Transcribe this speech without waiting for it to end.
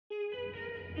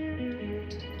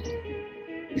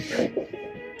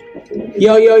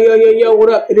Yo, what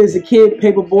up? It is the Kid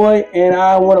Paperboy, and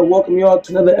I want to welcome y'all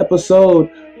to another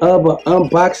episode of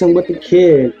Unboxing with the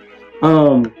Kid.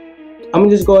 I'm gonna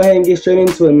just go ahead and get straight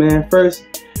into it, man. First,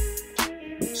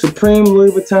 Supreme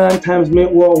Louis Vuitton times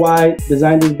Mint Worldwide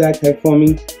designed this backpack for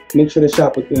me. Make sure to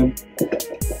shop with them.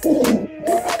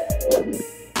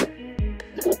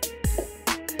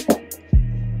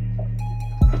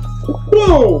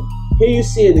 Boom! Here you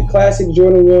see it, the classic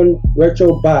Jordan 1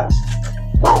 retro box.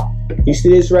 You see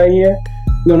this right here?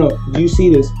 No, do you see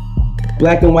this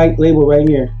black and white label right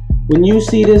here? When you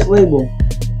see this label,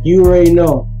 you already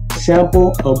know.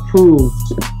 Sample approved.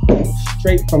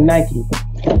 Straight from Nike.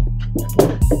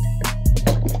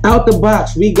 Out the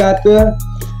box, we got the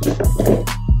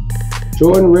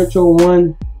Jordan Retro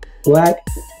 1 black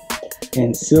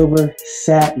and silver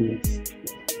satins,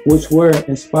 which were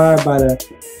inspired by the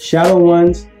Shadow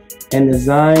ones and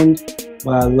designed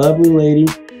by a lovely lady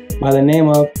by the name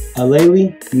of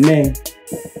Alelii.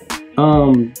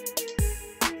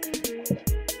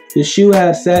 The shoe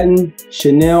has satin,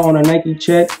 Chanel on a Nike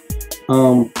check,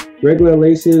 regular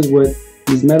laces with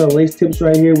these metal lace tips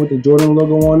right here with the Jordan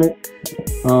logo on it,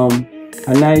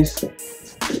 a nice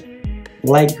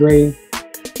light gray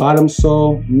bottom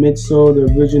sole, midsole, the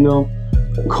original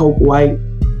coke white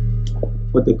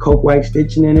with the coke white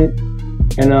stitching in it.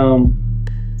 And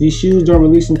these shoes don't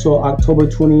release until October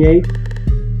 28th.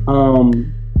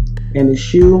 And the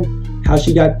shoe, how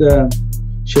she got the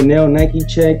Chanel Nike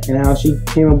check and how she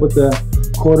came up with the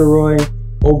corduroy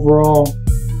overall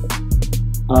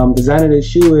design of the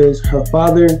shoe is her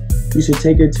father used to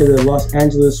take her to the Los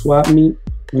Angeles swap meet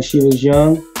when she was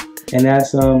young, and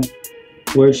that's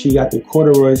where she got the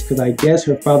corduroys, because I guess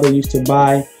her father used to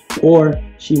buy, or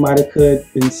she might have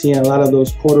been seeing a lot of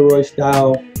those corduroy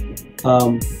style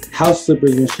house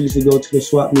slippers when she used to go to the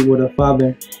swap meet with her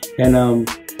father. And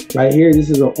right here, this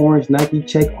is an orange Nike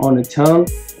check on the tongue,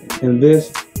 and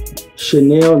this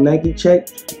Chanel Nike check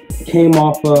came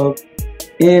off of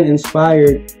and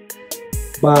inspired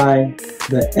by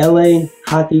the LA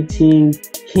hockey team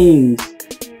Kings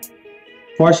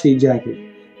varsity jacket.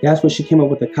 That's what she came up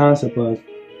with the concept of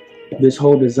this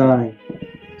whole design.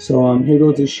 So here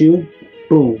goes the shoe.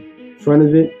 Boom. Front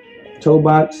of it, toe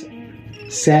box.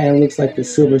 Satin looks like the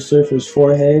Silver Surfer's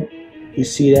forehead. You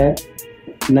see that?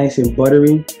 Nice and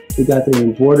buttery. We got the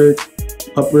embroidered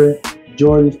upper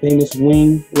Jordan famous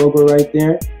wing logo right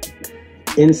there.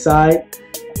 Inside,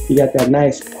 you got that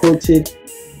nice quilted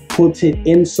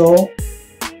insole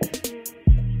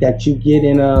that you get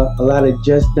in a lot of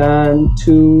Just Don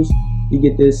 2s. You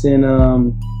get this in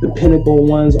the Pinnacle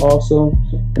ones also,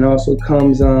 and also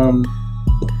comes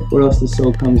what else the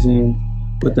sole comes in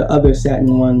with the other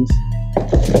satin ones.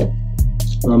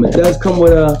 It does come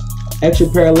with a extra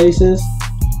pair of laces.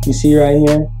 You see right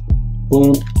here,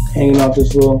 boom, hanging off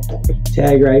this little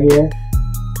tag right here.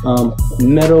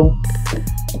 Metal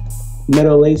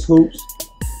lace hoops,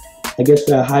 I guess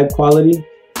for that high quality.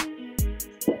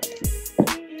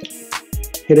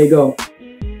 Here they go.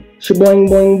 Shaboing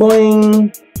boing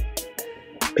boing.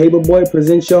 Paperboy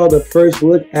presents y'all the first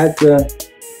look at the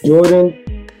Jordan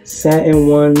Satin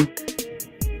 1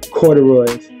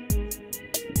 corduroys,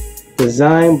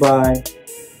 designed by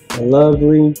the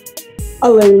lovely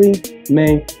Alelii.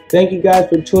 Thank you guys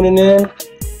for tuning in. I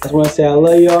just want to say I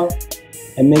love y'all,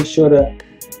 and make sure to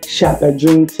shop at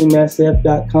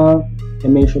dreamteamsf.com,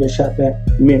 and make sure to shop at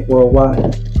Mint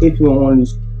Worldwide if you want one of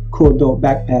these cool dope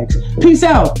backpacks. Peace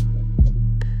out.